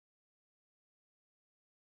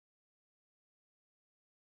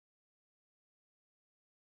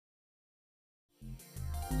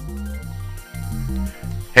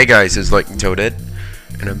Hey guys, it's like Toadette,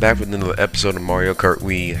 and I'm back with another episode of Mario Kart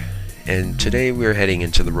Wii. And today we're heading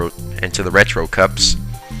into the retro cups,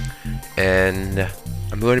 and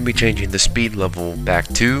I'm going to be changing the speed level back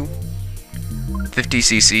to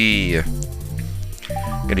 50cc.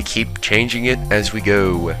 I'm gonna keep changing it as we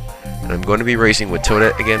go, and I'm going to be racing with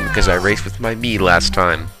Toadette again because I raced with my Mii last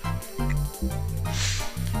time.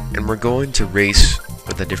 And we're going to race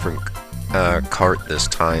with a different kart this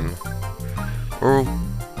time. Or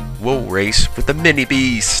we'll race with the Mini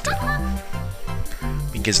Beast,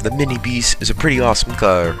 because the Mini Beast is a pretty awesome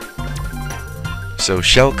car. So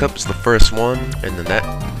Shell Cup's the first one, and then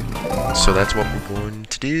so that's what we're going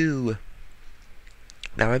to do.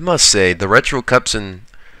 Now I must say, the retro cups in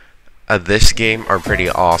this game are pretty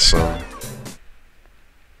awesome.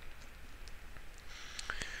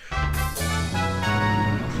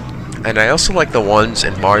 And I also like the ones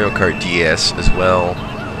in Mario Kart DS as well.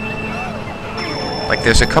 Like,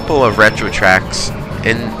 there's a couple of retro tracks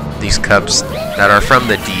in these cups that are from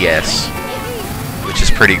the DS, which is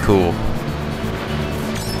pretty cool.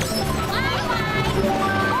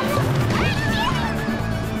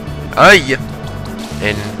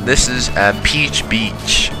 And this is Peach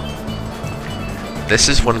Beach. This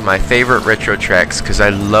is one of my favorite retro tracks because I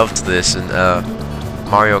loved this in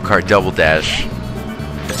Mario Kart Double Dash.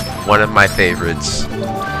 It's one of my favorites.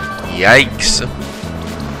 Yikes.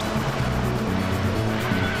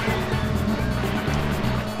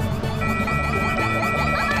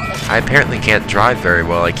 I apparently can't drive very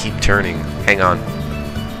well. I keep turning. Hang on.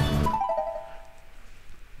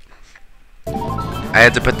 I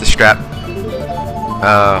had to put the strap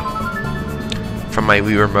from my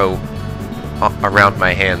Wii remote around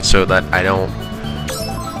my hand so that I don't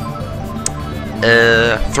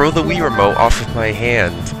throw the Wii remote off of my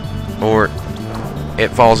hand, or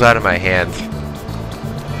it falls out of my hand.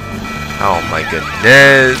 Oh my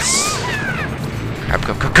goodness!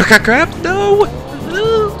 Crap! No!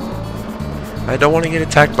 I don't want to get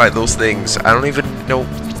attacked by those things. I don't even know.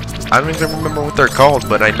 I don't even remember what they're called,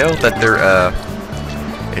 but I know that they're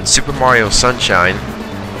in Super Mario Sunshine.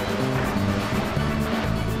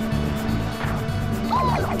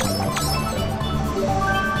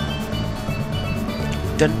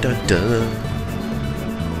 Dun dun dun.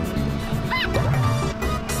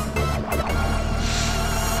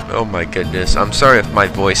 Oh my goodness. I'm sorry if my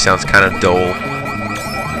voice sounds kind of dull.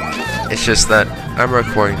 It's just that I'm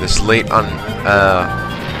recording this late on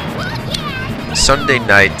Sunday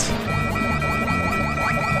night,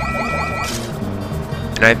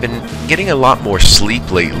 and I've been getting a lot more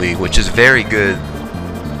sleep lately, which is very good,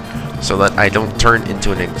 so that I don't turn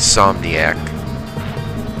into an insomniac.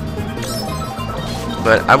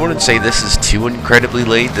 But I wouldn't say this is too incredibly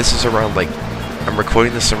late. This is around, like, I'm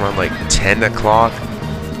recording this around like 10 o'clock,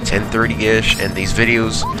 10:30ish, and these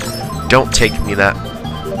videos don't take me that.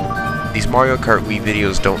 These Mario Kart Wii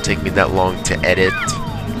videos don't take me that long to edit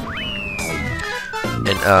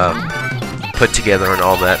and put together and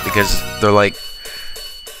all that, because they're like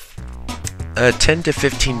 10 to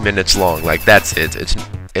 15 minutes long. Like, that's it.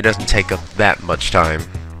 It doesn't take up that much time.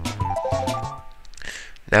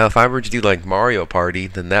 Now, if I were to do like Mario Party,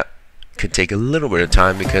 then that could take a little bit of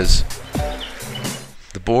time, because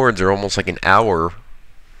the boards are almost like an hour.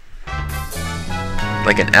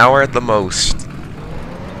 Like an hour at the most.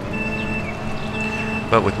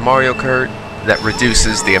 But with Mario Kart, that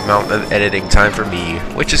reduces the amount of editing time for me,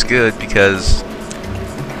 which is good, because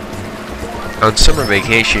on summer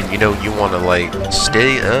vacation, you know, you want to like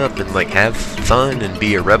stay up and like have fun and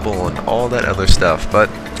be a rebel and all that other stuff. But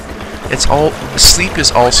sleep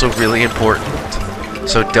is also really important,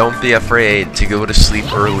 so don't be afraid to go to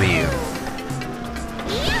sleep early.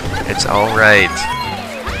 It's alright.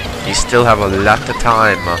 You still have a lot of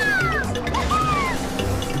time.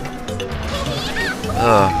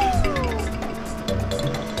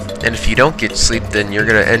 And if you don't get sleep, then you're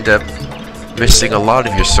gonna end up missing a lot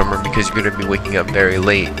of your summer, because you're gonna be waking up very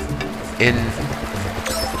late.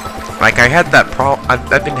 Like, I had that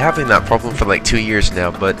I've been having that problem for like 2 years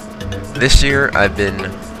now, but this year I've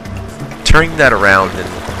been turning that around and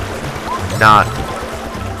not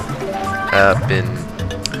been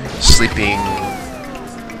sleeping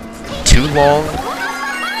too long.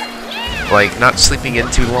 Like, not sleeping in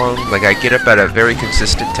too long. Like, I get up at a very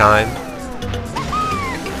consistent time.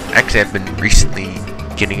 Actually, I've been recently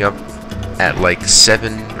getting up at like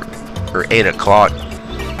 7 or 8 o'clock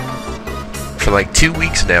for like 2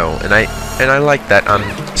 weeks now, and I like that. I'm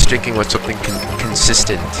sticking with something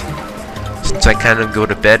consistent, since I kind of go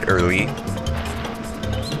to bed early.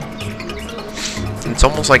 And It's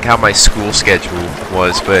almost like how my school schedule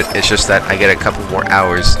was, but it's just that I get a couple more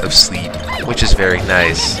hours of sleep, which is very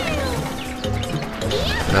nice.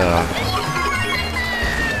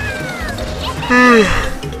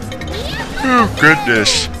 Oh,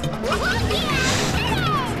 goodness.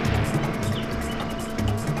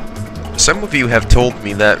 Some of you have told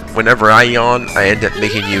me that whenever I yawn, I end up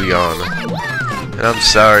making you yawn. And I'm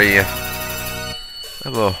sorry.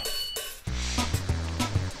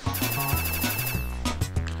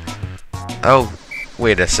 Oh,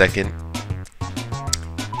 wait a second.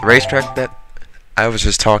 The racetrack that I was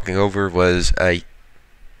just talking over was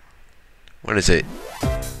what is it?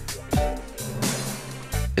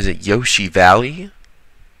 Is it Yoshi Valley?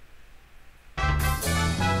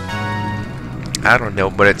 I don't know,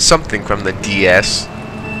 but it's something from the DS.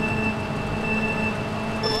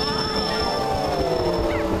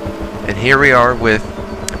 And here we are with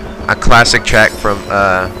a classic track from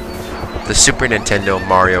the Super Nintendo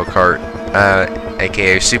Mario Kart,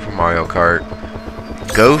 aka Super Mario Kart,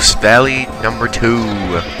 Ghost Valley number 2.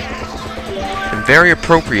 And very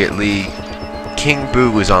appropriately, King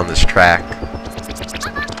Boo is on this track.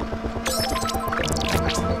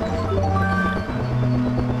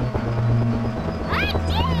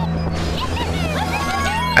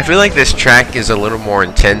 I feel like this track is a little more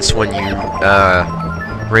intense when you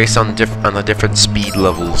race on the different speed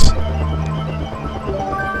levels.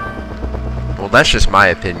 Well, that's just my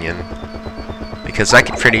opinion, because I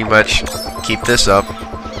can pretty much keep this up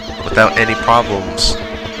without any problems.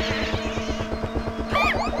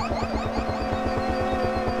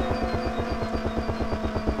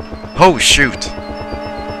 Oh shoot!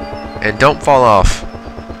 And don't fall off.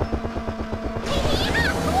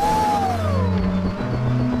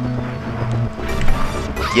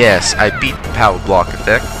 Yes, I beat the power block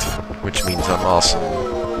effect, which means I'm awesome.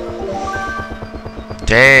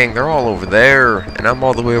 Dang, they're all over there, and I'm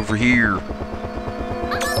all the way over here.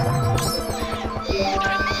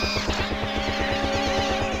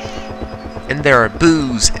 And there are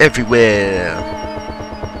boos everywhere.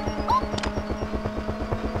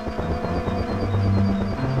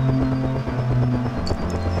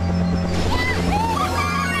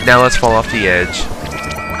 Now let's fall off the edge.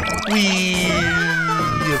 Whee!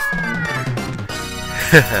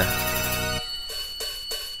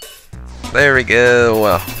 There we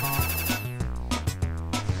go.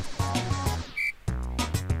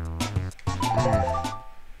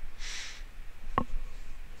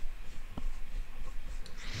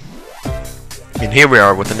 And here we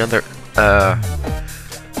are with another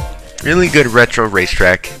really good retro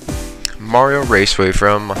racetrack, Mario Raceway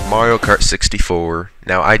from Mario Kart 64.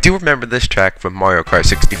 Now I do remember this track from Mario Kart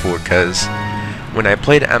 64 because when I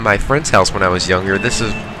played at my friend's house when I was younger, this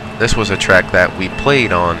was a track that we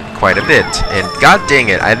played on quite a bit. And god dang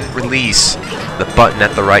it, I didn't release the button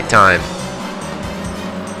at the right time.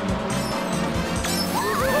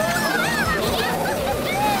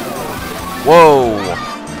 Whoa!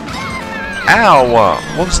 Ow!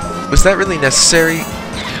 Was that really necessary?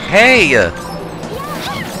 Hey!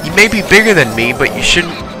 You may be bigger than me, but you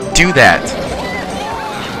shouldn't do that.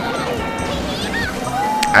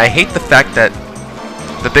 I hate the fact that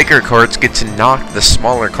the bigger karts get to knock the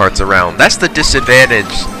smaller karts around. That's the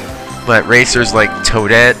disadvantage that racers like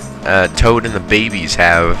Toadette, Toad and the Babies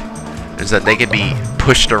have, is that they can be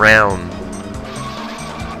pushed around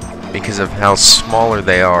because of how smaller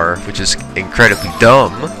they are, which is incredibly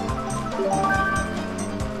dumb.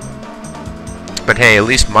 But hey, at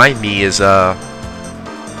least my Mii is, oh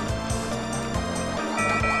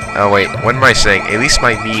wait, what am I saying? At least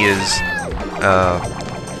my Mii is,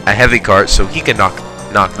 a heavy kart, so he can knock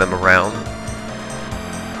them around.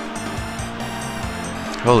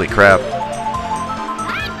 Holy crap.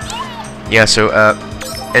 Yeah, so,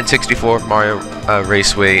 N64 Mario,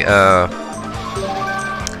 Raceway,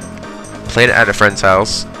 played it at a friend's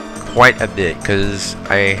house quite a bit, because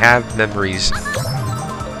I have memories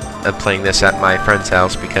of playing this at my friend's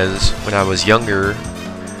house, because when I was younger,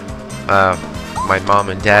 my mom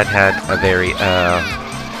and dad had a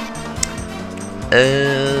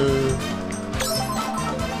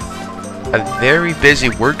very busy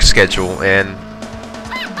work schedule, and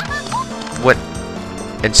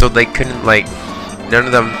so they couldn't, like, none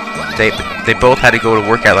of them, they both had to go to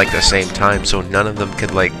work at like the same time, so none of them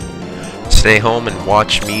could like stay home and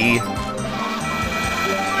watch me.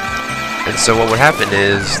 And so what would happen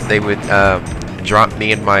is they would drop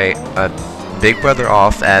me and my big brother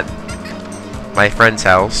off at my friend's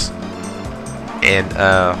house, and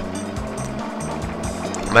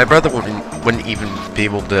my brother wouldn't even be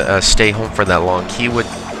able to stay home for that long. He would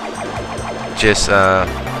just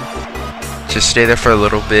just stay there for a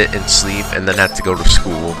little bit and sleep, and then have to go to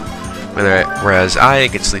school. Whereas I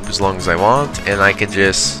can sleep as long as I want, and I can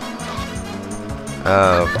just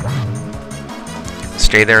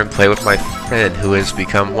stay there and play with my friend, who has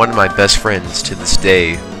become one of my best friends to this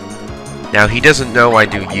day. Now, he doesn't know I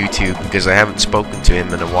do YouTube because I haven't spoken to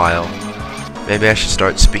him in a while. Maybe I should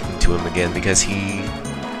start speaking to him again, because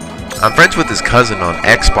I'm friends with his cousin on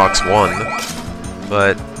Xbox One,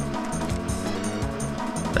 but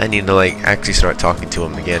I need to actually start talking to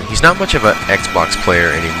him again. He's not much of an Xbox player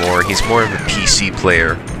anymore. He's more of a PC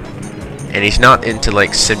player, and he's not into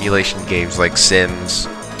simulation games like Sims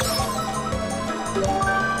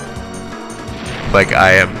like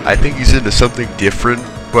I am. I think he's into something different,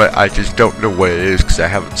 but I just don't know what it is because I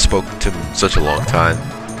haven't spoken to him in such a long time.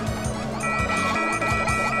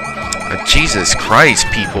 Jesus Christ,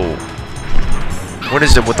 people. What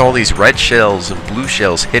is it with all these red shells and blue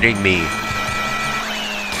shells hitting me?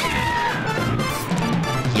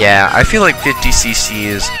 Yeah, I feel like 50cc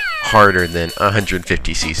is harder than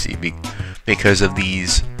 150cc because of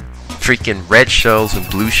these freaking red shells and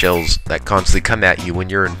blue shells that constantly come at you when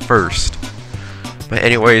you're in first. But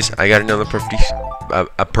anyways, I got another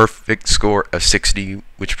perfect score of 60,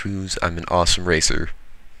 which proves I'm an awesome racer.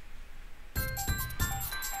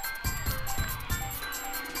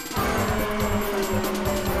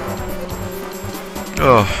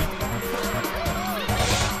 Oh.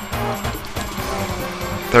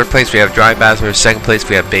 Third place we have Dry Bazzer. Second place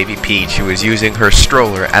we have Baby Peach, who is using her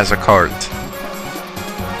stroller as a cart.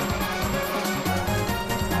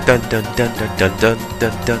 Dun dun dun dun dun dun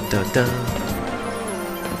dun dun dun dun.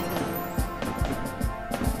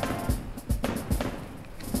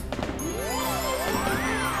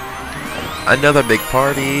 Another big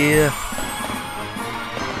party.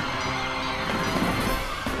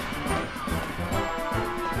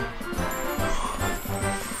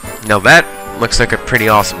 Now that looks like a pretty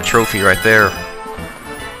awesome trophy right there.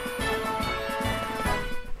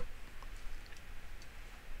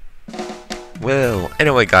 Well,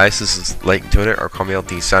 anyway guys, this is Light and Toadette, or call me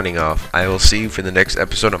LT, signing off. I will see you for the next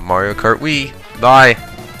episode of Mario Kart Wii. Bye!